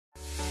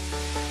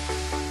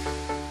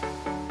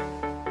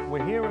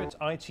We're here at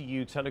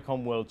ITU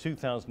Telecom World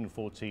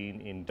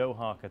 2014 in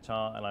Doha,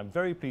 Qatar, and I'm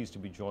very pleased to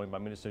be joined by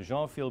Minister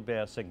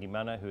Philbert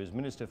Nsengimana, who is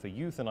Minister for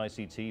Youth and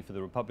ICT for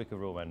the Republic of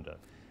Rwanda.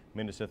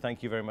 Minister,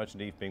 thank you very much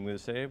indeed for being with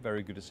us here.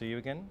 Very good to see you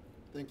again.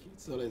 Thank you.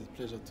 It's always a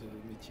pleasure to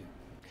meet you.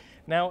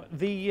 Now,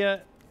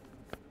 the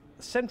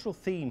central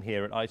theme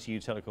here at ITU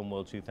Telecom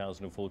World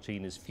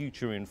 2014 is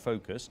Future in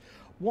Focus.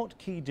 What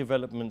key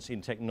developments in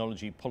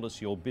technology,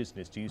 policy or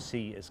business do you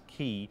see as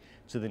key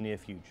to the near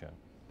future?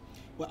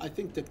 Well, I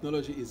think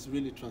technology is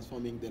really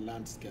transforming the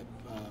landscape,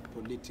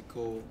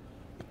 political,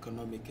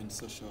 economic and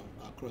social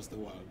across the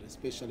world,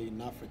 especially in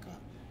Africa,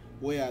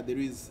 where there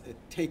is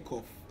a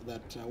takeoff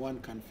that one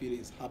can feel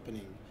is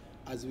happening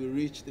as we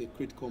reach the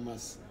critical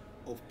mass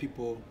of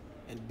people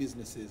and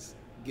businesses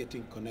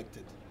getting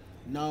connected.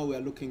 Now we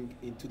are looking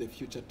into the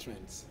future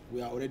trends.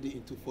 We are already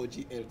into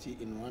 4G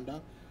LTE in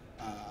Rwanda,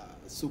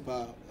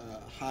 super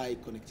high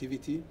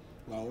connectivity.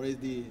 We are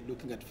already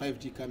looking at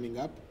 5G coming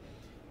up.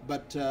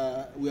 But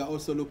we are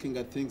also looking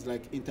at things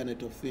like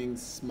Internet of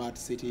Things, smart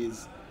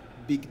cities,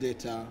 big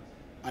data,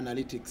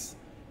 analytics,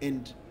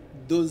 and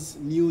those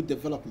new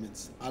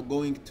developments are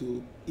going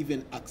to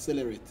even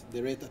accelerate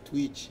the rate at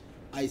which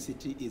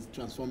ICT is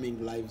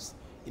transforming lives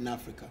in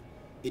Africa.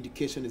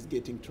 Education is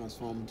getting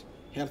transformed,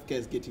 healthcare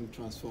is getting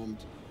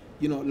transformed,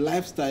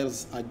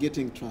 lifestyles are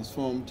getting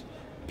transformed,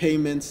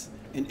 payments,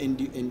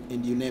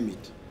 and you name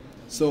it.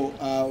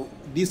 So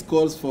this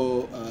calls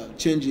for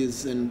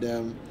changes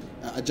and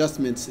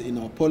adjustments in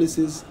our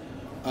policies,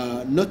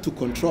 not to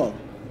control,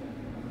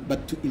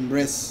 but to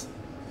embrace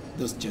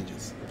those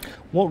changes.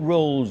 What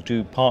roles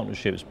do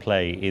partnerships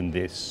play in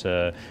this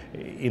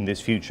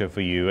future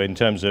for you in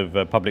terms of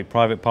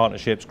public-private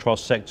partnerships,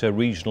 cross-sector,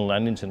 regional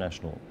and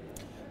international?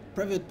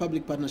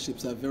 Private-public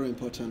partnerships are very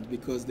important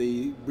because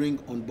they bring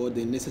on board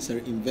the necessary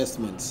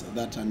investments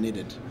that are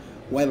needed,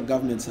 while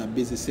governments are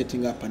busy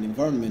setting up an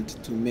environment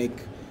to make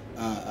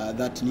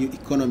that new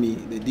economy,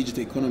 the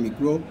digital economy,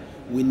 grow.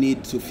 We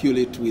need to fuel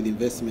it with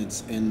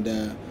investments,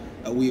 and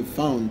we've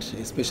found,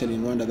 especially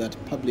in Rwanda, that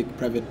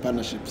public-private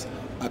partnerships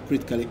are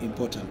critically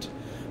important.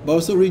 But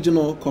also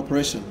regional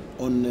cooperation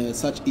on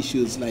such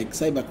issues like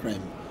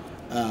cybercrime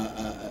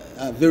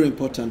are very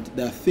important.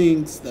 There are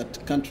things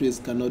that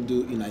countries cannot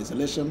do in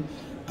isolation.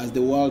 As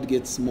the world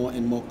gets more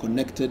and more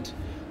connected,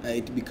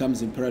 it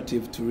becomes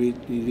imperative to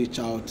reach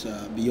out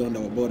beyond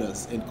our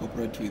borders and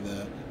cooperate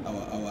with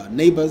our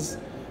neighbors,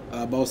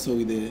 but also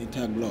with the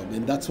entire globe.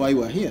 And that's why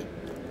we're here.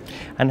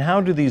 And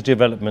how do these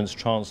developments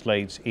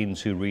translate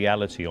into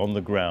reality on the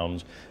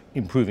ground,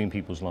 improving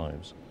people's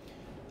lives?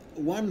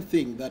 One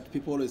thing that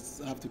people always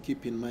have to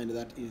keep in mind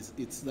that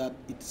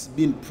it's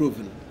been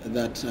proven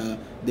that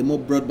the more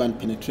broadband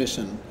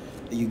penetration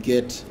you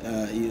get,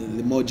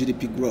 the more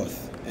GDP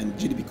growth and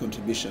GDP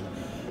contribution.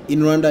 In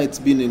Rwanda, it's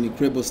been an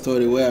incredible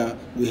story where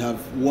we have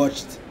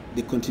watched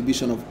the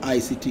contribution of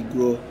ICT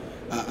grow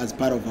as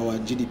part of our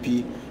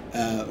GDP.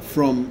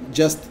 From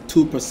just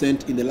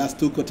 2% in the last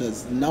 2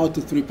 quarters, now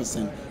to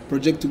 3%,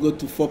 project to go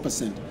to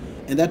 4%.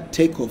 And that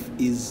takeoff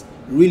is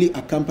really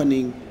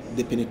accompanying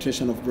the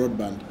penetration of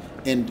broadband.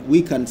 And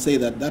we can say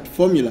that that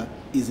formula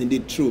is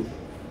indeed true.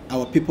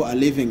 Our people are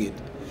living it.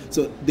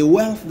 So the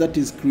wealth that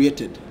is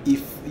created,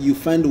 if you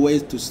find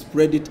ways to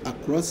spread it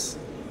across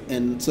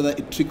and so that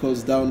it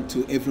trickles down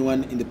to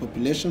everyone in the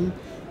population,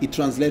 it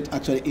translates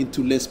actually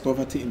into less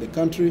poverty in the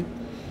country.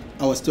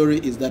 Our story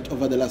is that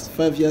over the last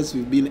 5 years,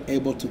 we've been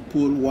able to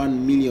pull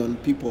 1 million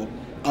people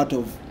out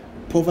of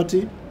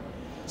poverty.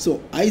 So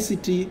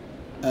ICT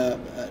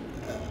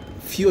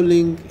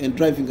fueling and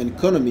driving an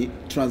economy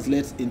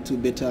translates into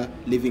better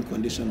living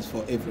conditions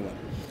for everyone.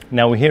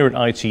 Now we're here at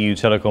ITU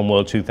Telecom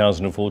World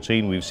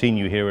 2014. We've seen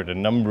you here at a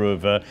number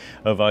of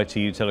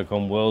ITU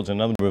Telecom Worlds, a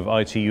number of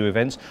ITU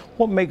events.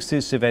 What makes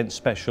this event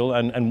special,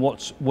 and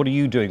what are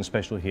you doing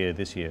special here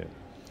this year?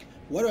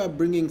 What we're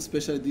bringing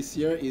special this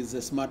year is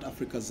a Smart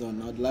Africa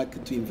Zone. I'd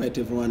like to invite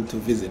everyone to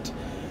visit.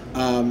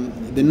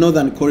 The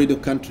Northern Corridor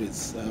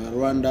countries,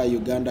 Rwanda,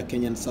 Uganda,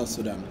 Kenya and South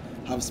Sudan,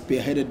 have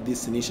spearheaded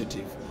this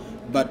initiative.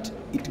 But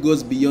it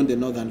goes beyond the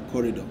Northern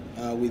Corridor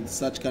with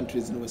such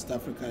countries in West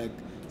Africa like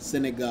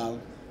Senegal,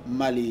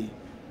 Mali,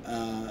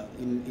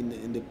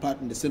 in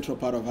the central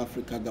part of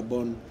Africa,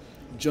 Gabon,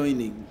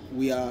 joining.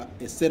 We are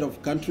a set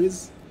of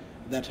countries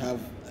that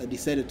have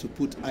decided to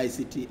put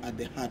ICT at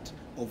the heart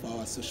of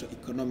our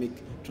socio-economic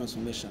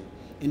transformation.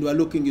 And we are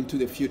looking into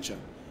the future.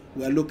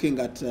 We are looking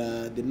at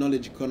the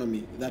knowledge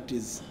economy that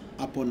is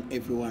upon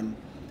everyone.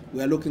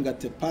 We are looking at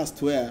the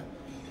past where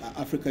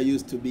Africa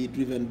used to be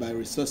driven by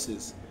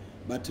resources,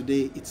 but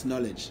today it's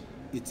knowledge,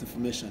 it's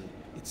information,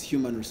 it's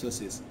human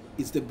resources,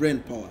 it's the brain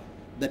power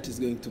that is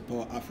going to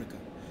power Africa.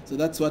 So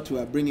that's what we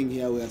are bringing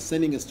here. We are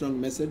sending a strong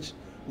message.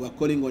 We are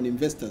calling on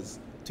investors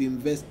to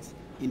invest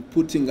in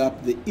putting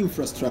up the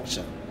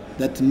infrastructure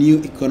that new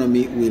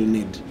economy will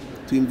need,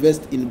 to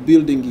invest in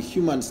building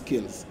human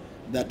skills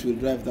that will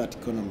drive that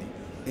economy,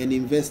 and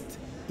invest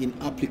in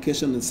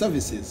application and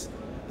services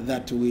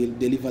that will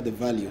deliver the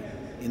value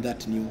in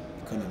that new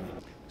economy.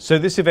 So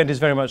this event is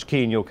very much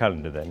key in your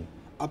calendar then?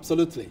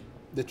 Absolutely.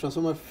 the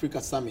Transform Africa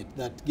Summit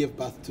that gave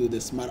birth to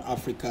the Smart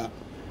Africa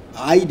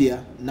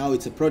idea, now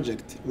it's a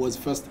project, was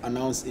first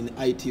announced in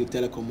ITU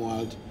Telecom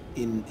World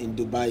in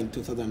Dubai in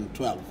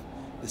 2012.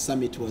 The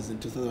summit was in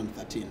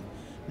 2013.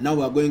 Now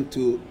we are going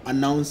to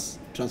announce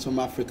Transform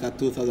Africa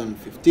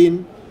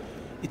 2015.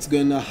 It's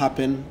going to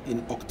happen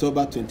in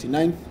October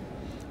 29th.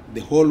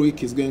 The whole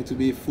week is going to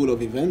be full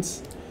of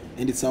events,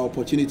 and it's our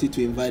opportunity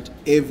to invite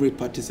every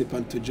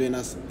participant to join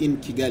us in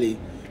Kigali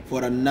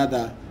for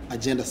another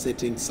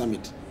agenda-setting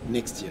summit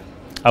next year.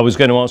 I was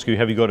going to ask you,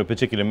 have you got a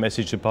particular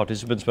message to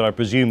participants, but I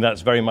presume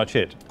that's very much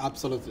it.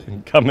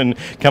 Absolutely. Come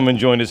and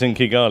join us in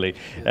Kigali.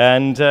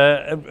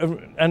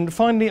 Yes. And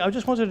finally, I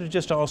just wanted to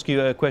just ask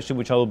you a question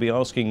which I will be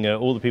asking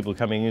all the people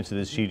coming into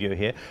the studio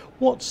here.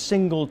 What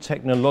single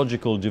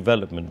technological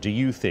development do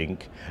you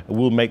think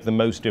will make the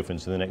most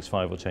difference in the next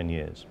 5 or 10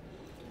 years?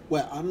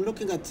 Well, I'm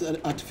looking at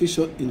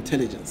artificial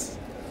intelligence.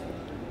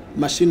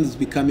 Machines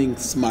becoming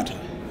smarter.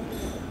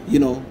 You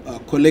know,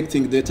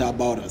 collecting data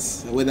about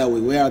us, whether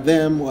we wear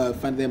them or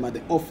find them at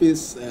the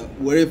office,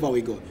 wherever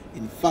we go.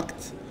 In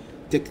fact,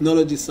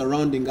 technology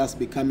surrounding us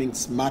becoming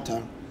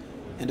smarter,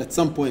 and at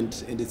some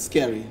point, and it's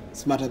scary,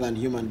 smarter than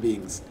human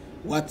beings.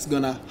 What's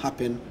gonna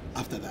happen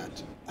after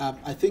that?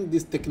 I think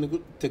these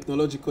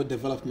technological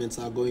developments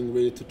are going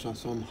really to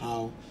transform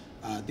how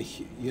the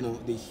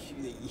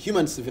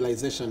human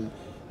civilization,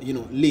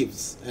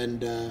 lives,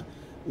 and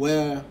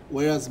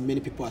whereas many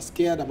people are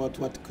scared about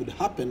what could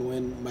happen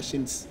when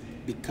machines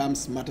become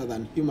smarter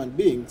than human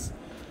beings,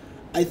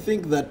 I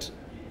think that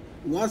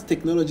once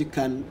technology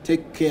can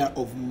take care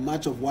of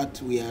much of what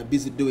we are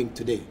busy doing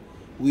today,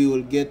 we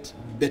will get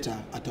better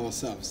at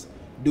ourselves,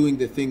 doing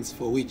the things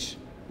for which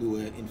we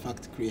were in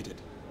fact created.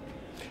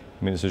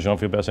 Minister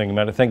Philbert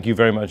Nsengimana, thank you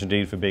very much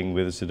indeed for being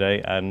with us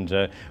today, and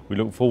we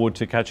look forward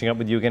to catching up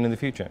with you again in the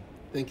future.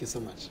 Thank you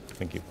so much.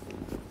 Thank you.